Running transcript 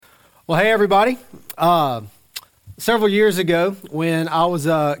Well, hey, everybody. Several years ago, when I was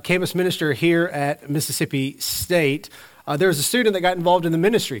a campus minister here at Mississippi State, there was a student that got involved in the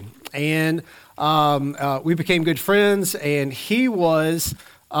ministry, and we became good friends, and he was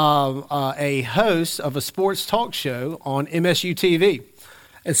a host of a sports talk show on MSU TV.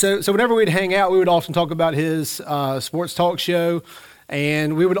 And so whenever we'd hang out, we would often talk about his sports talk show,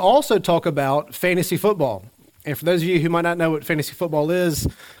 and we would also talk about fantasy football. And for those of you who might not know what fantasy football is,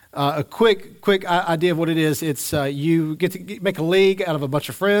 a quick idea of what it is. It's you get to make a league out of a bunch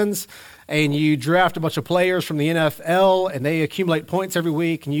of friends, and you draft a bunch of players from the NFL, and they accumulate points every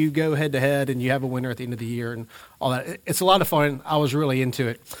week, and you go head-to-head, and you have a winner at the end of the year and all that. It's a lot of fun. I was really into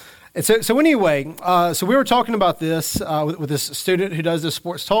it. And so anyway, so we were talking about this with this student who does this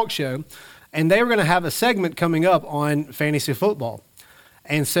sports talk show, and they were going to have a segment coming up on fantasy football.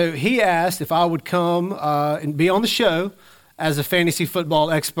 And so he asked if I would come and be on the show as a fantasy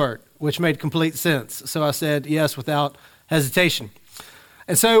football expert, which made complete sense. So I said yes without hesitation.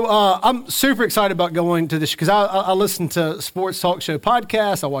 And so I'm super excited about going to this because I listen to sports talk show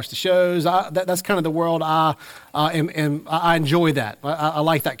podcasts. I watch the shows. That's kind of the world I enjoy that. I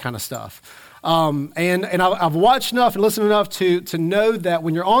like that kind of stuff. And I've watched enough and listened enough to know that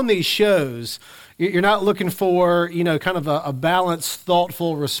when you're on these shows, you're not looking for, kind of a balanced,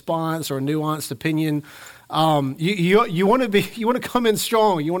 thoughtful response or a nuanced opinion. You want to come in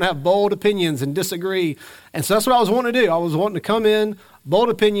strong. You want to have bold opinions and disagree. And so that's what I was wanting to do. I was wanting to come in, bold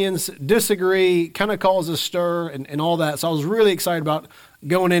opinions, disagree, kind of cause a stir and all that. So I was really excited about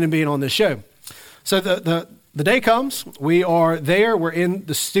going in and being on this show. So the day comes, we are there, we're in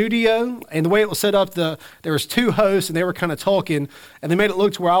the studio, and the way it was set up, there was two hosts, and they were kind of talking, and they made it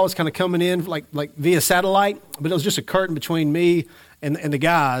look to where I was kind of coming in like via satellite, but it was just a curtain between me and the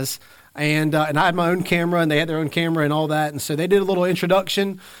guys. And I had my own camera, and they had their own camera and all that. And so they did a little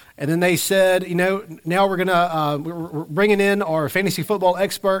introduction, and then they said, now we're bringing in our fantasy football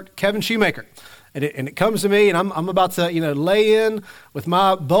expert, Kevin Shoemaker. And it comes to me, and I'm about to, lay in with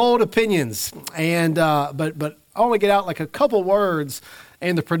my bold opinions. And but I only get out like a couple words,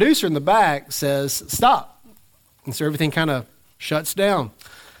 and the producer in the back says, "Stop." And so everything kind of shuts down.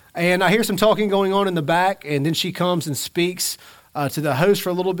 And I hear some talking going on in the back, and then she comes and speaks to the host for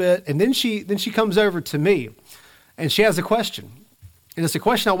a little bit, and then she comes over to me, and she has a question, and it's a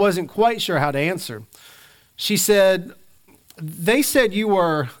question I wasn't quite sure how to answer. She said, "They said you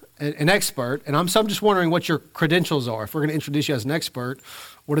were an expert, and I'm just wondering what your credentials are. If we're going to introduce you as an expert,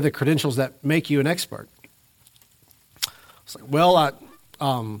 what are the credentials that make you an expert?" I was like, "Well, I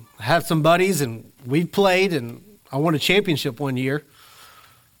have some buddies, and we played, and I won a championship one year."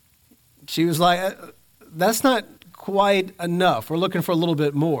 She was like, "That's not quite enough. We're looking for a little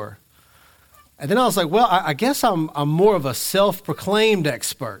bit more." And then I was like, "Well, I guess I'm more of a self-proclaimed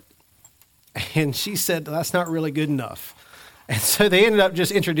expert." And she said, "That's not really good enough." And so they ended up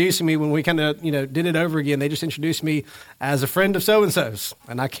just introducing me when we kind of, did it over again. They just introduced me as a friend of so-and-so's.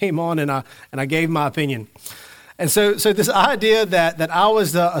 And I came on and I gave my opinion. And so this idea that I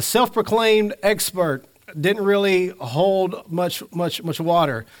was a self-proclaimed expert didn't really hold much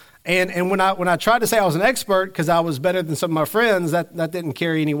water. And when I tried to say I was an expert because I was better than some of my friends, that didn't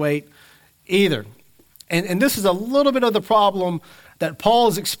carry any weight either. And this is a little bit of the problem that Paul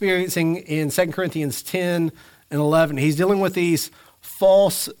is experiencing in 2 Corinthians 10 and 11. He's dealing with these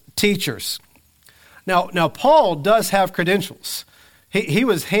false teachers. Now Paul does have credentials. He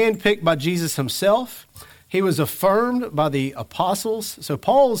was handpicked by Jesus himself. He was affirmed by the apostles. So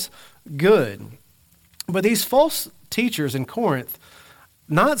Paul's good. But these false teachers in Corinth,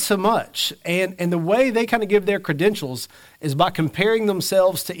 not so much. And the way they kind of give their credentials is by comparing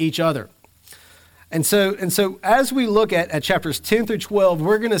themselves to each other. And so as we look at chapters 10 through 12,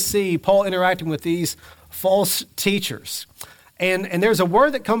 we're going to see Paul interacting with these false teachers. And there's a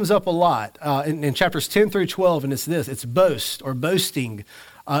word that comes up a lot in chapters 10 through 12, and it's this. It's boast or boasting.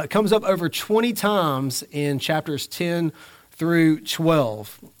 It comes up over 20 times in chapters 10 through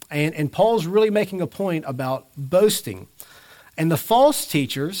 12. And Paul's really making a point about boasting. And the false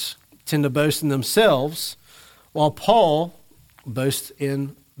teachers tend to boast in themselves, while Paul boasts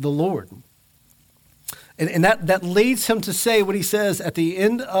in the Lord. And that leads him to say what he says at the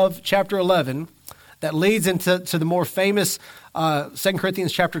end of chapter 11, that leads into the more famous 2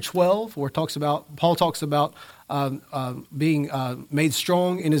 Corinthians chapter 12, where Paul talks about being made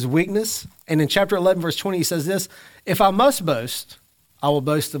strong in his weakness. And in chapter 11, verse 20, he says this, "If I must boast, I will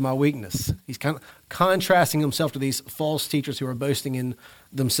boast of my weakness." He's kind of contrasting himself to these false teachers who are boasting in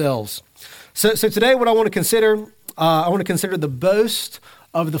themselves. So today what I want to consider, the boast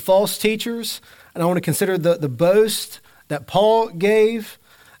of the false teachers, and I want to consider the boast that Paul gave,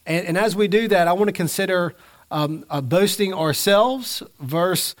 And as we do that, I want to consider boasting ourselves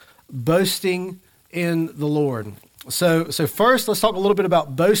versus boasting in the Lord. So first, let's talk a little bit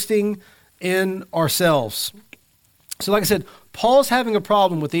about boasting in ourselves. So like I said, Paul's having a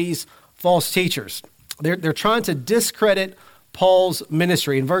problem with these false teachers. They're trying to discredit Paul's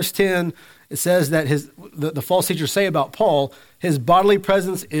ministry. In verse 10, it says that the false teachers say about Paul, his bodily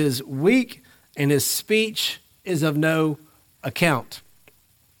presence is weak and his speech is of no account.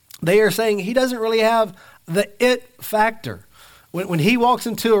 They are saying he doesn't really have the it factor. When he walks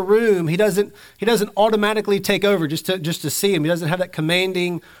into a room, he doesn't automatically take over just to see him. He doesn't have that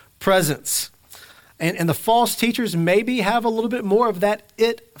commanding presence. And the false teachers maybe have a little bit more of that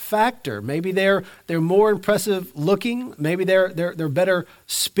it factor. Maybe they're more impressive looking. Maybe they're better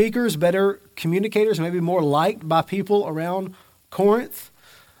speakers, better communicators, maybe more liked by people around Corinth.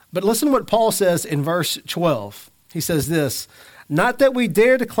 But listen to what Paul says in verse 12. He says this, "Not that we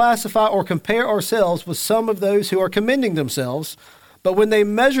dare to classify or compare ourselves with some of those who are commending themselves, but when they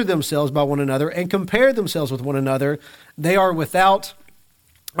measure themselves by one another and compare themselves with one another, they are without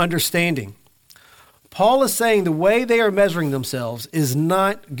understanding." Paul is saying the way they are measuring themselves is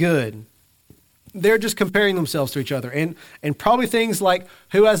not good. They're just comparing themselves to each other. And probably things like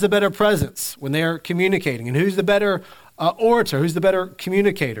who has the better presence when they're communicating and who's the better orator, who's the better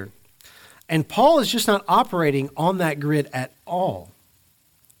communicator. And Paul is just not operating on that grid at all.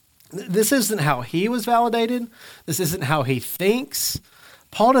 This isn't how he was validated. This isn't how he thinks.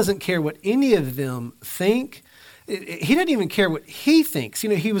 Paul doesn't care what any of them think. He doesn't even care what he thinks. You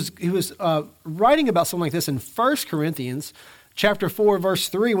know, he was writing about something like this in 1 Corinthians chapter 4, verse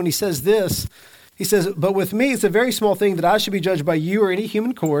 3, when he says this. He says, "But with me, it's a very small thing that I should be judged by you or any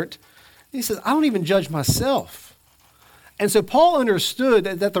human court." And he says, "I don't even judge myself." And so Paul understood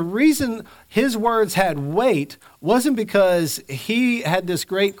that the reason his words had weight wasn't because he had this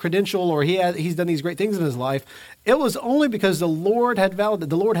great credential or he's done these great things in his life. It was only because the Lord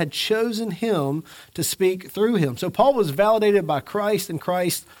had chosen him to speak through him. So Paul was validated by Christ and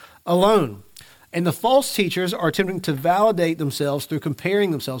Christ alone. And the false teachers are attempting to validate themselves through comparing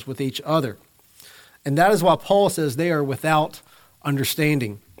themselves with each other. And that is why Paul says they are without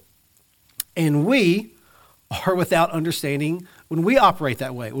understanding. And we are without understanding when we operate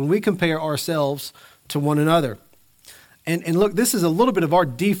that way, when we compare ourselves to one another. And look, this is a little bit of our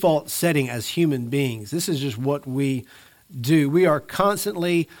default setting as human beings. This is just what we do. We are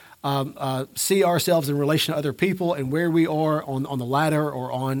constantly see ourselves in relation to other people and where we are on the ladder or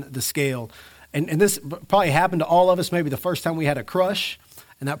on the scale. And this probably happened to all of us maybe the first time we had a crush,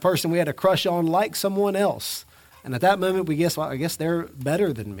 and that person we had a crush on liked someone else. And at that moment, we guess, well, I guess they're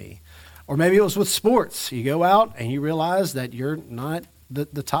better than me. Or maybe it was with sports. You go out and you realize that you're not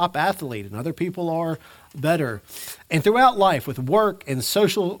the top athlete and other people are better. And throughout life with work and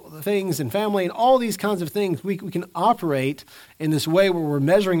social things and family and all these kinds of things, we can operate in this way where we're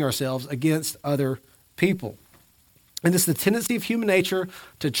measuring ourselves against other people. And it's the tendency of human nature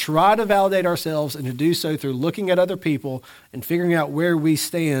to try to validate ourselves and to do so through looking at other people and figuring out where we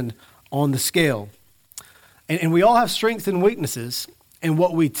stand on the scale. And we all have strengths and weaknesses. And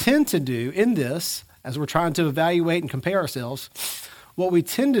what we tend to do in this, as we're trying to evaluate and compare ourselves, what we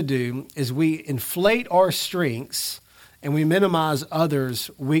tend to do is we inflate our strengths and we minimize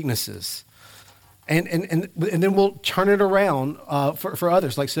others' weaknesses. And then we'll turn it around for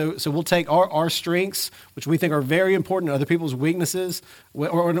others. Like so we'll take our strengths, which we think are very important, to other people's weaknesses,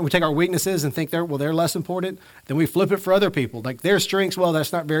 or we take our weaknesses and think they're less important. Then we flip it for other people. Like their strengths, well,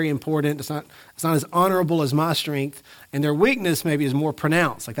 that's not very important. It's not as honorable as my strength. And their weakness maybe is more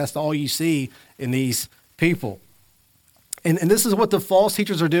pronounced. Like that's all you see in these people. And this is what the false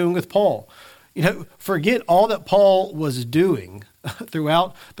teachers are doing with Paul. You know, forget all that Paul was doing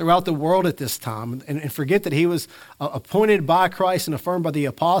throughout the world at this time, and forget that he was appointed by Christ and affirmed by the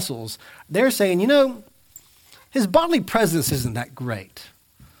apostles. They're saying, you know, his bodily presence isn't that great.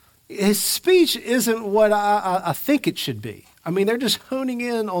 His speech isn't what I think it should be. I mean, they're just honing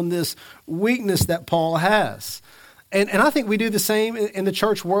in on this weakness that Paul has. And I think we do the same in the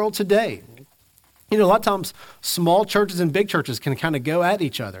church world today. You know, a lot of times small churches and big churches can kind of go at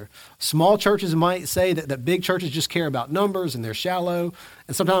each other. Small churches might say that big churches just care about numbers and they're shallow.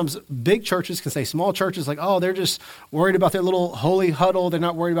 And sometimes big churches can say small churches like, oh, they're just worried about their little holy huddle. They're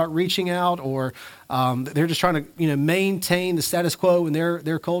not worried about reaching out, or they're just trying to, maintain the status quo in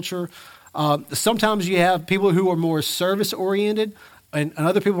their culture. Sometimes you have people who are more service oriented and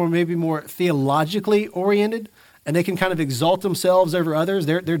other people are maybe more theologically oriented. And they can kind of exalt themselves over others.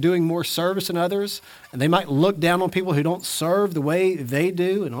 They're doing more service than others. And they might look down on people who don't serve the way they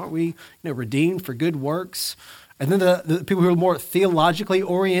do. And aren't we redeemed for good works? And then the people who are more theologically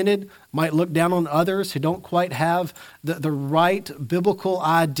oriented might look down on others who don't quite have the right biblical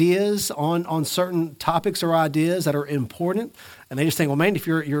ideas on certain topics or ideas that are important. And they just think, well, man, if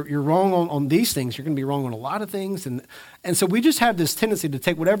you're wrong on these things, you're going to be wrong on a lot of things. And so we just have this tendency to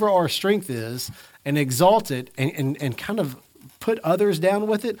take whatever our strength is and exalt it and kind of put others down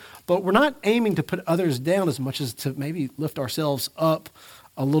with it. But we're not aiming to put others down as much as to maybe lift ourselves up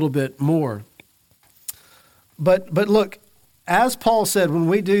a little bit more. But look, as Paul said, when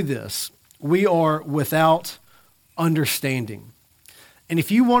we do this, we are without understanding. And if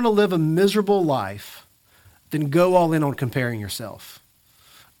you want to live a miserable life, then go all in on comparing yourself.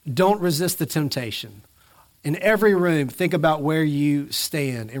 Don't resist the temptation. In every room, think about where you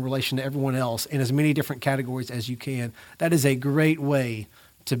stand in relation to everyone else in as many different categories as you can. That is a great way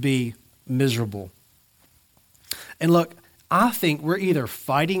to be miserable. And look, I think we're either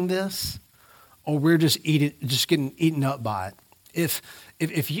fighting this or we're just getting eaten up by it.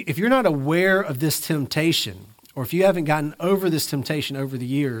 If you're not aware of this temptation, or if you haven't gotten over this temptation over the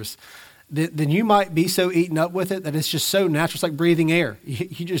years, then you might be so eaten up with it that it's just so natural. It's like breathing air.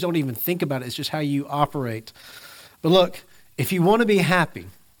 You just don't even think about it. It's just how you operate. But look, if you want to be happy,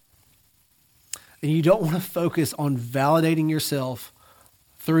 then you don't want to focus on validating yourself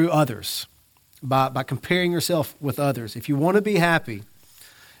through others, by comparing yourself with others. If you want to be happy,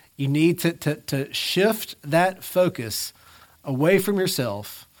 you need to shift that focus away from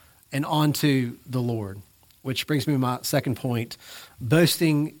yourself and onto the Lord, which brings me to my second point,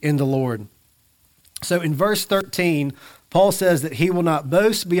 boasting in the Lord. So in verse 13, Paul says that he will not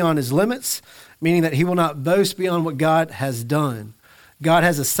boast beyond his limits, meaning that he will not boast beyond what God has done. God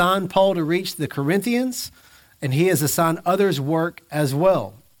has assigned Paul to reach the Corinthians, and he has assigned others work as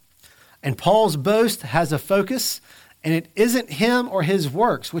well. And Paul's boast has a focus, and it isn't him or his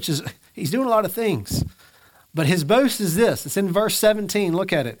works, which is, he's doing a lot of things. But his boast is this. It's in verse 17.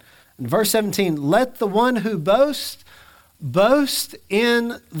 Look at it. In verse 17, let the one who boasts, boast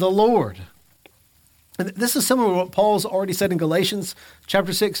in the Lord. And this is similar to what Paul's already said in Galatians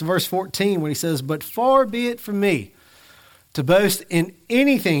chapter 6, verse 14, when he says, but far be it from me to boast in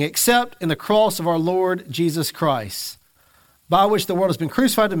anything except in the cross of our Lord Jesus Christ, by which the world has been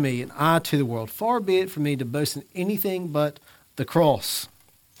crucified to me, and I to the world. Far be it from me to boast in anything but the cross.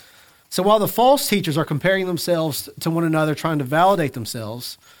 So while the false teachers are comparing themselves to one another, trying to validate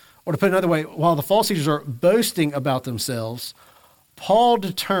themselves, or to put it another way, while the false teachers are boasting about themselves, Paul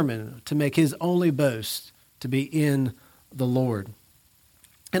determined to make his only boast to be in the Lord.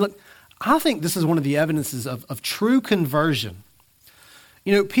 And look, I think this is one of the evidences of true conversion.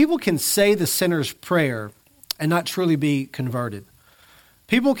 You know, people can say the sinner's prayer and not truly be converted.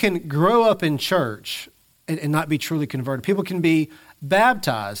 People can grow up in church and not be truly converted. People can be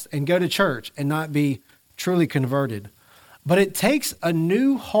baptized and go to church and not be truly converted. But it takes a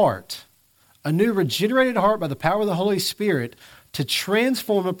new heart, a new regenerated heart by the power of the Holy Spirit to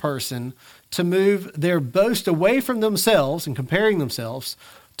transform a person, to move their boast away from themselves and comparing themselves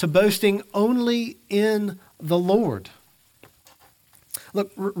to boasting only in the Lord.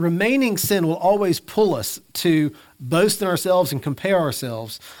 Look, remaining sin will always pull us to boast in ourselves and compare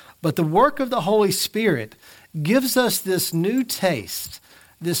ourselves. But the work of the Holy Spirit gives us this new taste,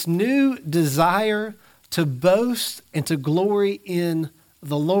 this new desire to boast and to glory in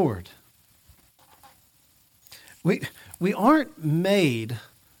the Lord. We aren't made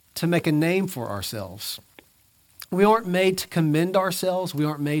to make a name for ourselves. We aren't made to commend ourselves. We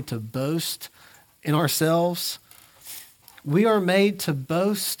aren't made to boast in ourselves. We are made to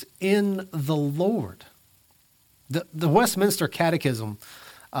boast in the Lord. The Westminster Catechism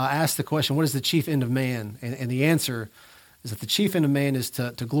asks the question, what is the chief end of man? And the answer is that the chief end of man is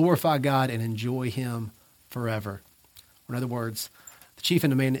to glorify God and enjoy him forever. In other words, the chief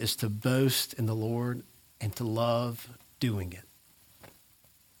end of man is to boast in the Lord and to love doing it.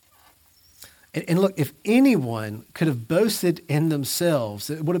 And look, if anyone could have boasted in themselves,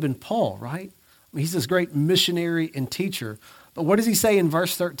 it would have been Paul, right? I mean, he's this great missionary and teacher. But what does he say in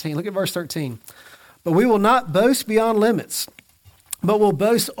verse 13? Look at verse 13. But we will not boast beyond limits, but will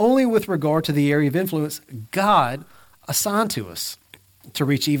boast only with regard to the area of influence God assigned to us to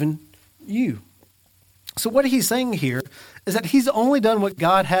reach even you. So what he's saying here is that he's only done what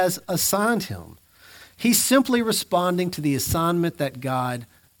God has assigned him. He's simply responding to the assignment that God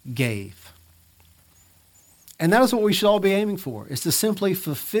gave. And that is what we should all be aiming for, is to simply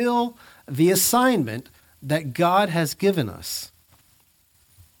fulfill the assignment that God has given us.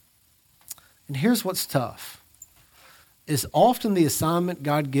 And here's what's tough, is often the assignment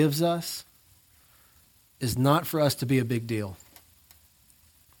God gives us is not for us to be a big deal.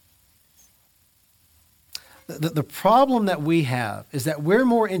 The problem that we have is that we're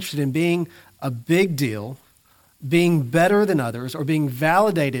more interested in being a big deal, being better than others, or being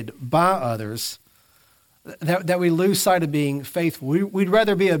validated by others, that we lose sight of being faithful. We'd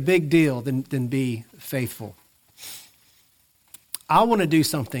rather be a big deal than be faithful. I want to do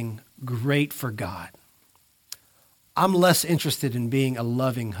something great for God. I'm less interested in being a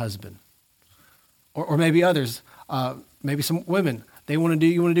loving husband. Or maybe others, maybe some women, you want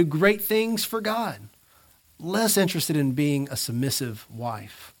to do great things for God. Less interested in being a submissive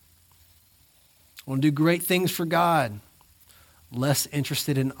wife. I want to do great things for God. Less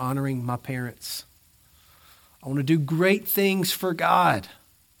interested in honoring my parents. I want to do great things for God.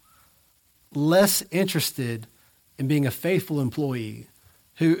 Less interested in being a faithful employee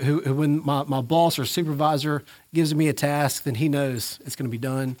who when my boss or supervisor gives me a task, then he knows it's going to be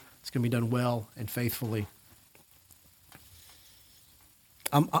done. It's going to be done well and faithfully.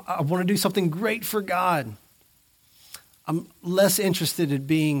 I want to do something great for God. I'm less interested in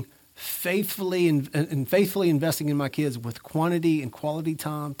being faithfully and faithfully investing in my kids with quantity and quality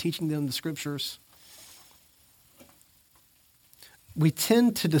time, teaching them the scriptures. We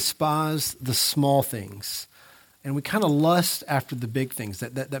tend to despise the small things, and we kind of lust after the big things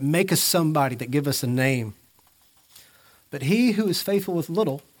that make us somebody, that give us a name. But he who is faithful with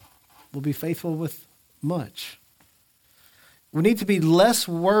little will be faithful with much. We need to be less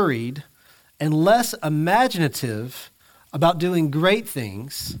worried and less imaginative about doing great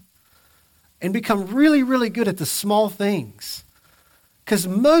things and become really, really good at the small things. Because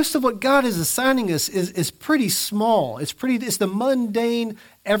most of what God is assigning us is pretty small. It's the mundane,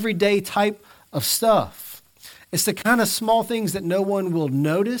 everyday type of stuff. It's the kind of small things that no one will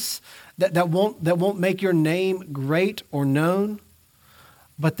notice, that won't make your name great or known.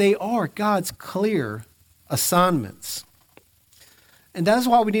 But they are God's clear assignments. And that's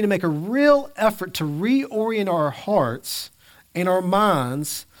why we need to make a real effort to reorient our hearts and our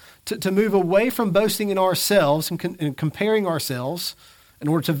minds to move away from boasting in ourselves and comparing ourselves in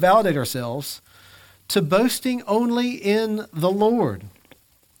order to validate ourselves, to boasting only in the Lord.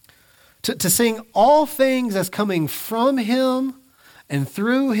 To seeing all things as coming from him and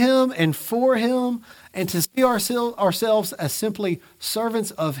through him and for him, and to see ourselves as simply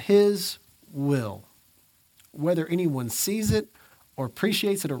servants of his will, whether anyone sees it or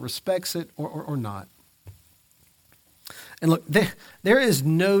appreciates it or respects it or not. And look, there is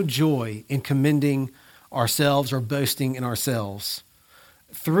no joy in commending ourselves or boasting in ourselves.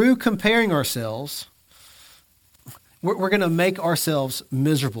 Through comparing ourselves, we're going to make ourselves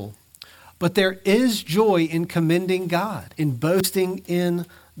miserable. But there is joy in commending God, in boasting in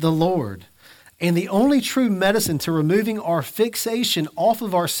the Lord. And the only true medicine to removing our fixation off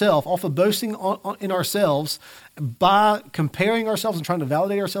of ourselves, off of boasting in ourselves, by comparing ourselves and trying to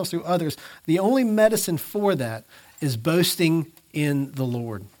validate ourselves through others, the only medicine for that is boasting in the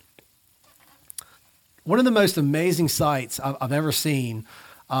Lord. One of the most amazing sights I've ever seen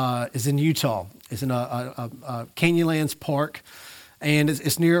is in Utah. It's in a Canyonlands Park, and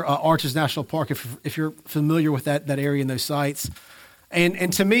it's near Arches National Park, if you're familiar with that area and those sites.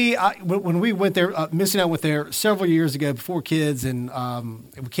 And to me, when we went there, Missy and I went there several years ago before kids, and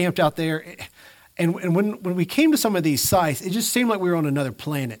we camped out there. And when we came to some of these sites, it just seemed like we were on another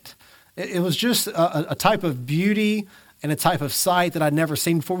planet. It was just a type of beauty and a type of sight that I'd never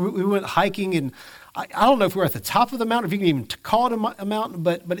seen before. We went hiking, and I don't know if we were at the top of the mountain, if you can even call it a mountain,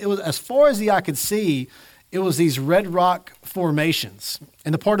 but it was, as far as the eye could see, it was these red rock formations.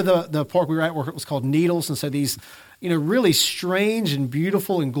 And the part of the park we were at where it was called Needles, and so these, really strange and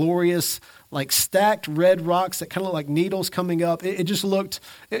beautiful and glorious, like stacked red rocks that kind of look like needles coming up. It just looked,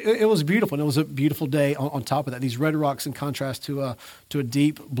 it was beautiful. And it was a beautiful day on top of that. These red rocks in contrast to a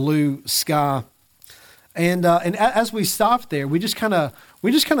deep blue sky. And as we stopped there, we just kind of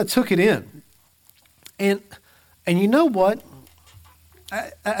took it in. And you know what?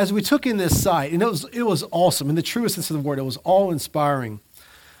 As we took in this sight, and it was awesome. In the truest sense of the word, it was awe-inspiring.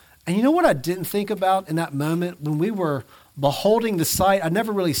 And you know what I didn't think about in that moment when we were beholding the sight I'd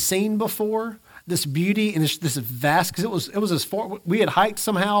never really seen before, this beauty and this vast, because it was as far, we had hiked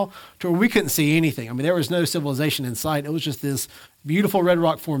somehow to where we couldn't see anything. I mean, there was no civilization in sight. It was just this beautiful red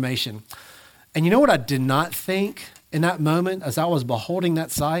rock formation. And you know what I did not think in that moment as I was beholding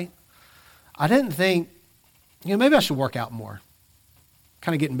that sight? I didn't think, maybe I should work out more,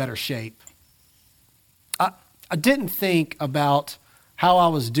 kind of get in better shape. I didn't think about how I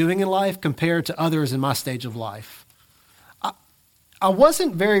was doing in life compared to others in my stage of life. I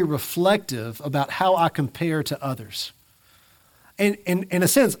wasn't very reflective about how I compare to others. And in a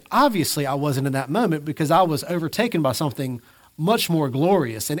sense, obviously I wasn't in that moment because I was overtaken by something much more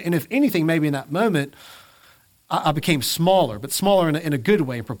glorious. And if anything, maybe in that moment, I became smaller, but smaller in a good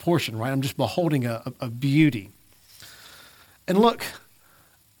way, in proportion, right? I'm just beholding a beauty. And look,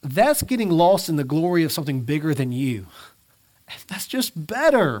 that's getting lost in the glory of something bigger than you. That's just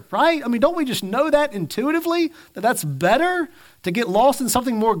better, right? I mean, don't we just know that intuitively, that that's better to get lost in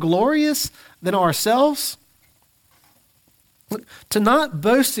something more glorious than ourselves? To not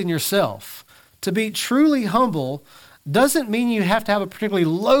boast in yourself, to be truly humble, doesn't mean you have to have a particularly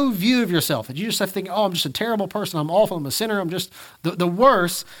low view of yourself. That you just have to think, oh, I'm just a terrible person, I'm awful, I'm a sinner, I'm just the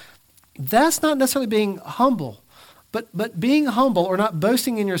worst. That's not necessarily being humble. But being humble or not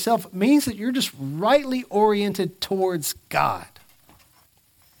boasting in yourself means that you're just rightly oriented towards God.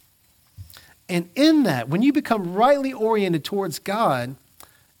 And in that, when you become rightly oriented towards God,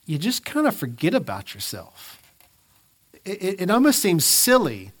 you just kind of forget about yourself. It almost seems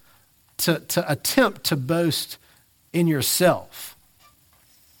silly to attempt to boast in yourself.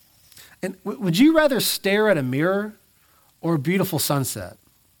 And would you rather stare at a mirror or a beautiful sunset?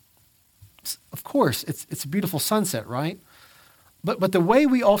 Of course, it's a beautiful sunset, right? But the way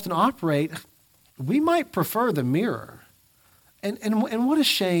we often operate, we might prefer the mirror. And what a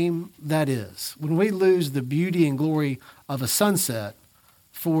shame that is when we lose the beauty and glory of a sunset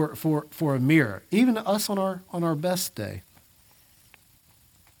for a mirror, even us on our best day.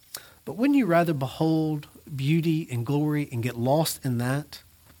 But wouldn't you rather behold beauty and glory and get lost in that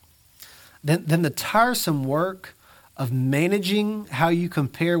than the tiresome work of managing how you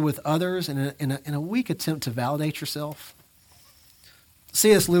compare with others in a weak attempt to validate yourself?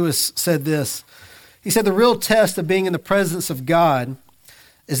 C.S. Lewis said this. He said, the real test of being in the presence of God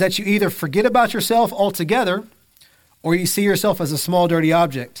is that you either forget about yourself altogether or you see yourself as a small, dirty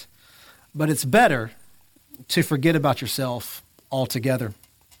object. But it's better to forget about yourself altogether.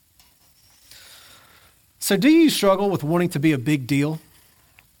 So do you struggle with wanting to be a big deal?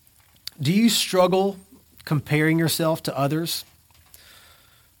 Do you struggle comparing yourself to others?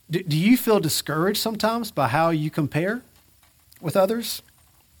 Do you feel discouraged sometimes by how you compare with others?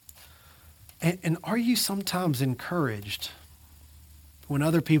 And are you sometimes encouraged when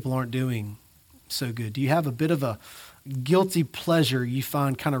other people aren't doing so good? Do you have a bit of a guilty pleasure you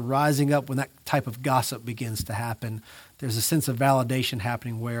find kind of rising up when that type of gossip begins to happen? There's a sense of validation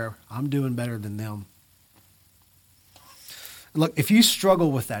happening where I'm doing better than them. Look, if you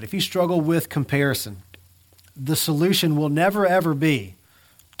struggle with that, if you struggle with comparison, the solution will never, ever be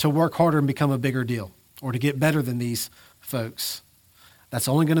to work harder and become a bigger deal or to get better than these folks. That's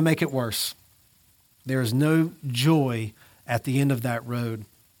only going to make it worse. There is no joy at the end of that road.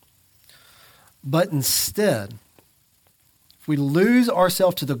 But instead, if we lose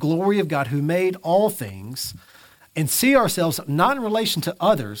ourselves to the glory of God who made all things and see ourselves not in relation to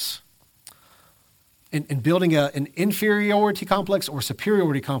others, in building an inferiority complex or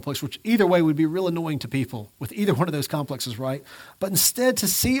superiority complex, which either way would be real annoying to people with either one of those complexes, right? But instead to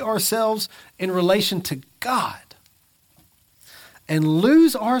see ourselves in relation to God and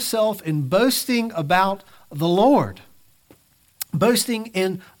lose ourselves in boasting about the Lord, boasting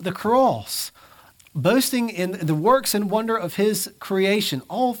in the cross, boasting in the works and wonder of his creation,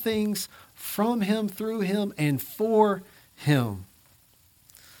 all things from him, through him, and for him.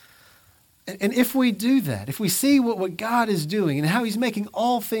 And if we do that, if we see what God is doing and how he's making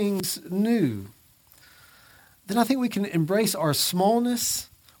all things new, then I think we can embrace our smallness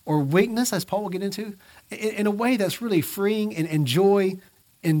or weakness, as Paul will get into, in a way that's really freeing and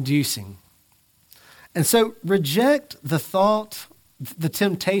joy-inducing. And so reject the thought, the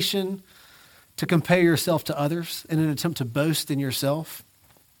temptation to compare yourself to others in an attempt to boast in yourself.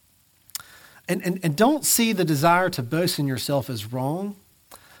 And don't see the desire to boast in yourself as wrong,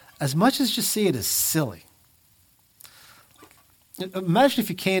 as much as just see it as silly. Imagine if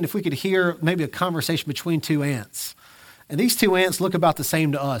you can, if we could hear maybe a conversation between two ants. And these two ants look about the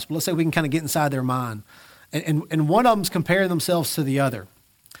same to us, but let's say we can kind of get inside their mind. And one of them's comparing themselves to the other.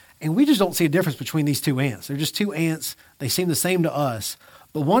 And we just don't see a difference between these two ants. They're just two ants. They seem the same to us.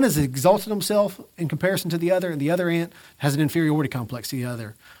 But one has exalted himself in comparison to the other, and the other ant has an inferiority complex to the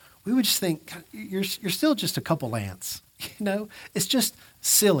other. We would just think, you're still just a couple ants. You know, it's just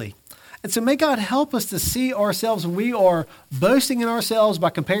silly. And so may God help us to see ourselves when we are boasting in ourselves by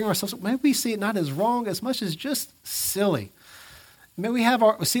comparing ourselves. May we see it not as wrong as much as just silly. May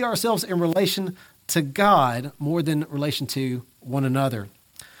we see ourselves in relation to God more than relation to one another.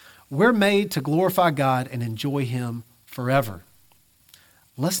 We're made to glorify God and enjoy him forever.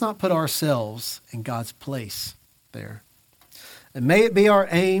 Let's not put ourselves in God's place there. And may it be our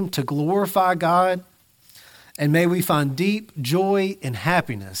aim to glorify God, and may we find deep joy and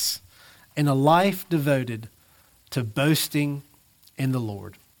happiness in a life devoted to boasting in the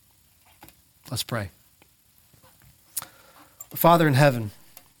Lord. Let's pray. Father in heaven,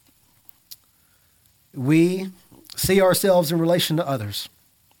 we see ourselves in relation to others,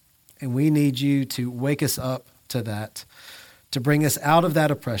 and we need you to wake us up to that, to bring us out of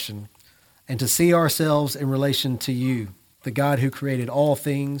that oppression, and to see ourselves in relation to you, the God who created all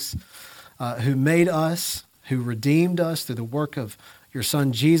things, who made us, who redeemed us through the work of your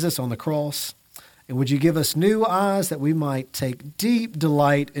Son Jesus on the cross. And would you give us new eyes that we might take deep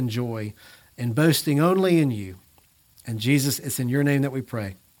delight and joy in boasting only in you. And Jesus, it's in your name that we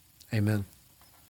pray. Amen.